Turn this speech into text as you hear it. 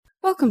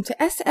Welcome to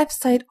SF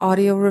Site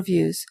Audio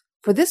Reviews.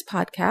 For this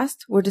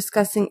podcast, we're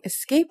discussing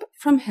Escape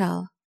from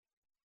Hell.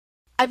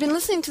 I've been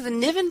listening to the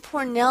Niven and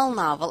Pournelle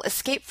novel,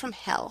 Escape from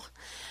Hell,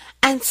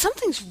 and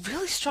something's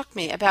really struck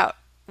me about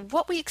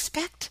what we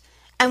expect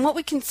and what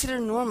we consider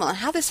normal and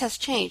how this has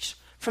changed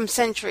from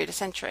century to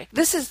century.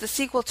 This is the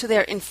sequel to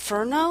their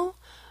Inferno,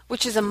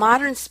 which is a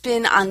modern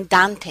spin on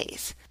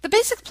Dante's. The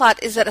basic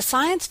plot is that a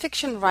science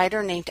fiction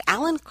writer named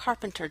Alan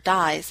Carpenter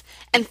dies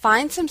and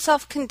finds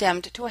himself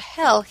condemned to a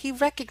hell he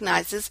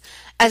recognizes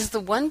as the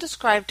one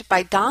described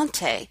by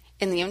Dante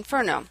in the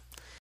Inferno.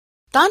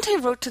 Dante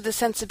wrote to the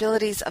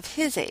sensibilities of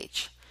his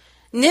age.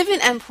 Niven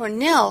and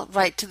Pournelle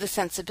write to the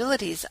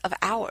sensibilities of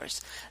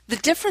ours. The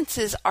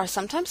differences are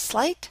sometimes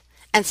slight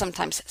and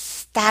sometimes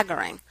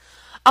staggering.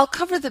 I'll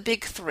cover the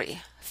big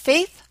three: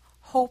 faith,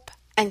 hope,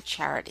 and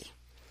charity.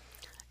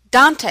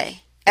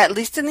 Dante, at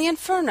least in the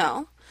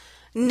Inferno,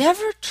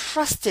 never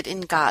trusted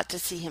in God to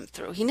see him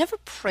through. He never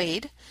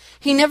prayed.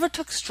 He never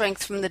took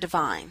strength from the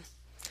divine.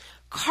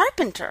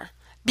 Carpenter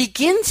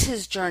begins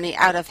his journey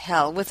out of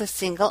hell with a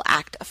single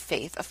act of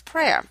faith, of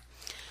prayer.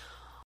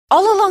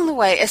 All along the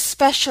way,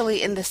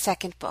 especially in the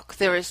second book,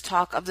 there is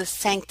talk of the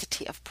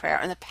sanctity of prayer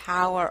and the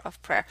power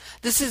of prayer.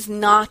 This is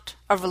not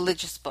a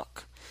religious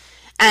book.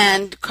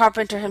 And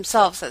Carpenter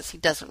himself says he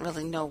doesn't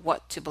really know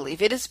what to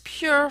believe. It is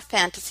pure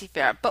fantasy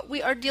fare, but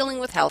we are dealing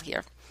with hell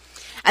here.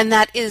 And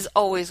that is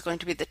always going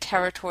to be the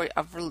territory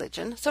of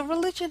religion, so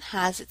religion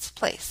has its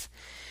place.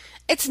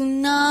 It's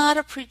not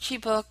a preachy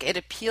book. It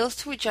appeals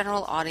to a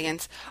general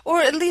audience,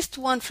 or at least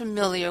one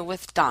familiar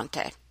with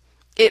Dante.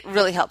 It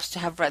really helps to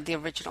have read the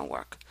original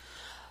work.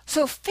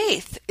 So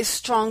faith is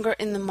stronger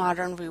in the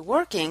modern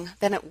reworking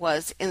than it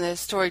was in the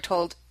story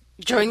told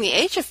during the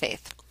Age of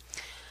Faith.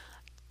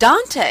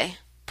 Dante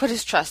put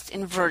his trust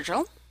in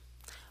Virgil.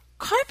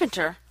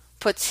 Carpenter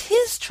puts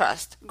his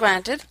trust,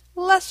 granted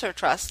lesser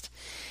trust,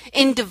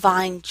 in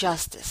divine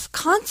justice,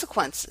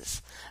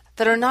 consequences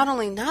that are not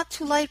only not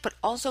too light but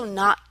also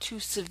not too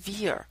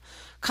severe,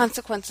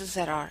 consequences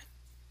that are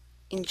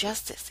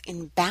injustice,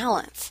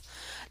 imbalance.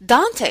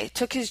 Dante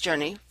took his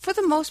journey, for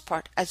the most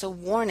part, as a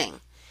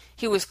warning.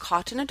 He was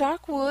caught in a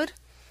dark wood.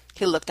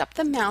 He looked up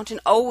the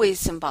mountain, always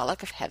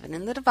symbolic of heaven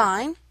and the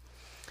divine.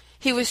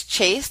 He was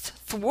chased,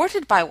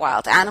 thwarted by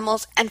wild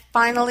animals, and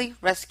finally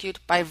rescued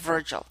by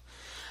Virgil.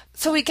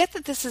 So we get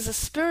that this is a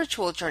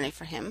spiritual journey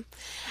for him,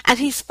 and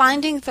he's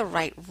finding the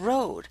right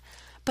road.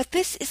 But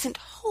this isn't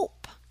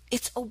hope.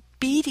 It's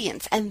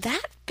obedience, and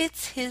that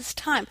fits his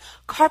time.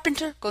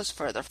 Carpenter goes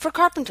further. For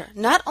Carpenter,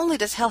 not only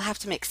does hell have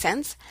to make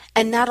sense,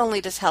 and not only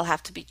does hell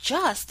have to be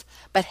just,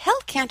 but hell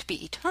can't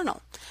be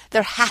eternal.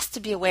 There has to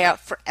be a way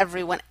out for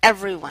everyone.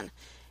 Everyone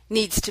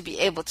needs to be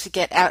able to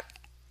get out.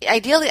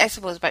 Ideally, I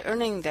suppose, by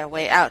earning their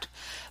way out.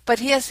 But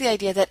he has the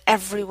idea that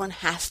everyone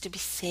has to be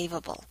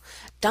savable.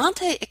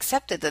 Dante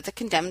accepted that the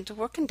condemned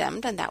were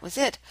condemned, and that was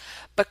it.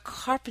 But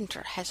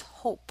Carpenter has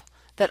hope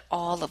that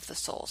all of the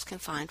souls can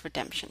find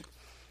redemption.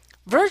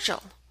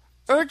 Virgil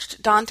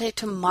urged Dante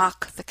to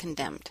mock the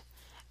condemned.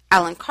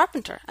 Alan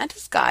Carpenter and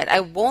his guide, I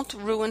won't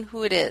ruin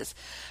who it is,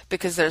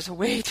 because there's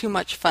way too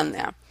much fun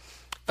there.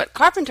 But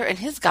Carpenter and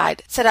his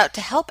guide set out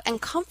to help and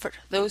comfort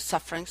those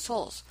suffering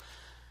souls.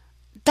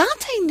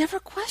 Dante never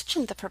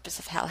questioned the purpose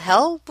of hell.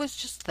 Hell was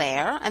just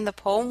there, and the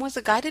poem was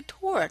a guided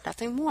tour,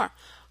 nothing more.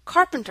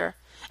 Carpenter,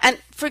 and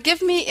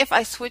forgive me if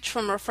I switch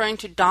from referring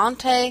to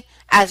Dante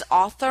as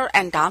author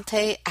and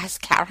Dante as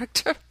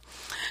character,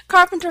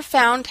 Carpenter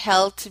found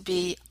hell to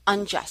be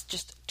unjust,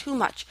 just too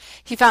much.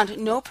 He found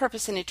no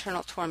purpose in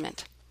eternal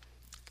torment.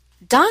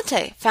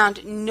 Dante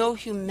found no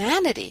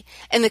humanity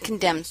in the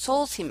condemned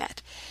souls he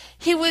met.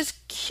 He was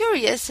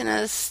curious in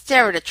a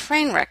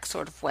stare-at-a-train-wreck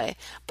sort of way,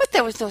 but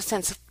there was no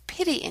sense of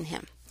pity in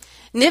him.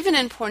 Niven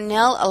and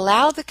Pournelle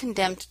allow the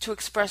condemned to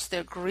express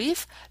their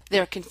grief,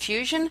 their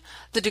confusion,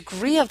 the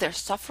degree of their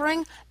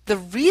suffering, the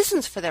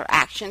reasons for their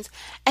actions,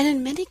 and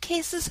in many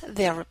cases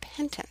their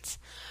repentance.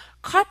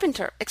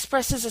 Carpenter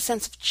expresses a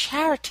sense of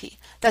charity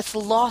that's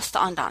lost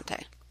on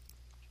Dante.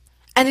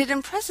 And it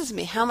impresses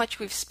me how much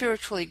we've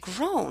spiritually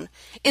grown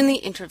in the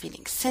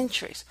intervening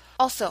centuries.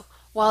 Also,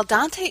 while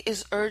Dante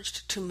is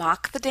urged to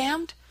mock the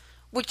damned,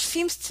 which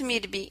seems to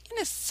me to be,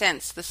 in a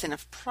sense, the sin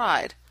of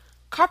pride,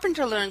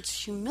 Carpenter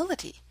learns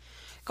humility,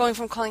 going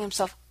from calling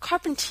himself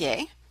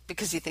Carpentier,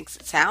 because he thinks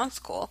it sounds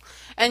cool,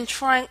 and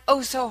trying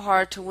oh so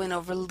hard to win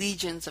over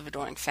legions of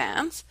adoring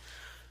fans,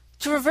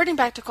 to reverting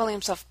back to calling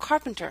himself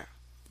Carpenter,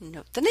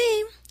 note the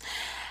name,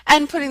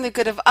 and putting the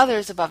good of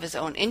others above his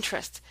own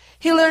interests.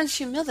 He learns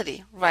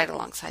humility right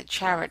alongside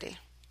charity.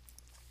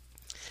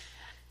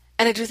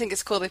 And I do think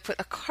it's cool they put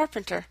a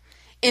carpenter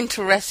in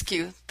to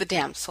rescue the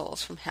damned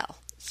souls from hell.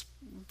 It's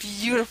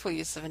beautiful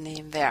use of a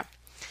name there.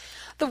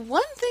 The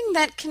one thing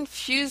that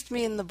confused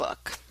me in the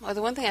book, or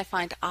the one thing I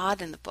find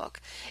odd in the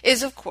book,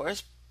 is, of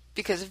course,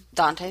 because of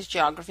Dante's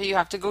geography, you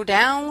have to go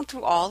down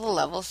through all the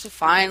levels to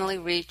finally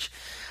reach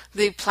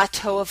the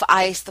plateau of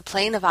ice, the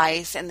plain of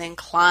ice, and then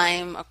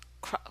climb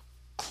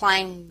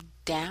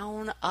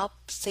down, up,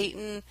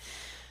 Satan,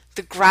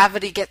 the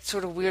gravity gets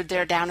sort of weird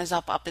there, down is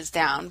up is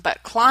down,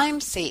 but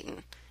climb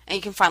Satan, and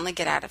you can finally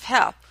get out of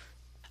hell.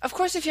 Of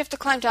course, if you have to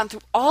climb down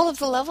through all of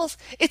the levels,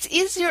 it's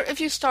easier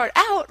if you start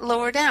out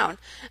lower down.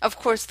 Of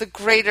course, the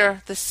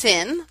greater the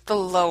sin, the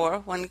lower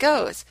one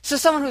goes. So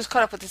someone who's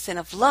caught up with the sin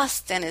of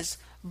lust and is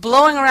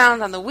blowing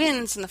around on the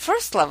winds in the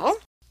first level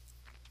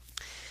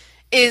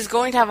is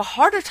going to have a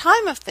harder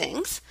time of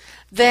things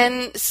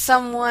than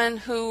someone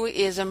who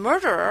is a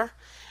murderer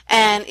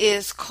and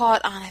is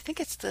caught on, I think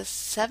it's the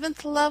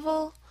 7th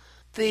level,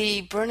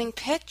 the burning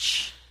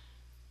pitch.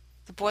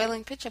 The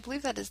boiling pitch, I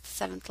believe that is the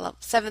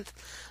 7th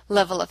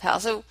level of hell.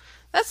 So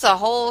that's a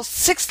whole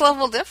 6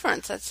 level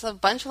difference. That's a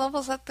bunch of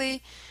levels that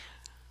the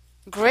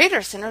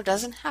greater sinner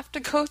doesn't have to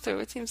go through.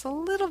 It seems a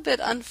little bit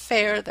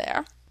unfair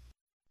there.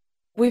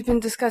 We've been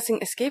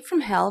discussing Escape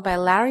from Hell by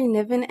Larry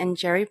Niven and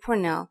Jerry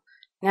Pournelle,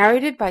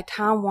 narrated by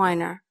Tom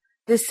Weiner.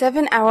 This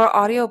 7-hour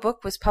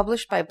audiobook was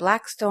published by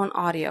Blackstone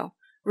Audio.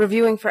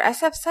 Reviewing for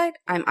SF Site,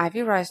 I'm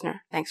Ivy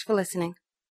Reisner. Thanks for listening.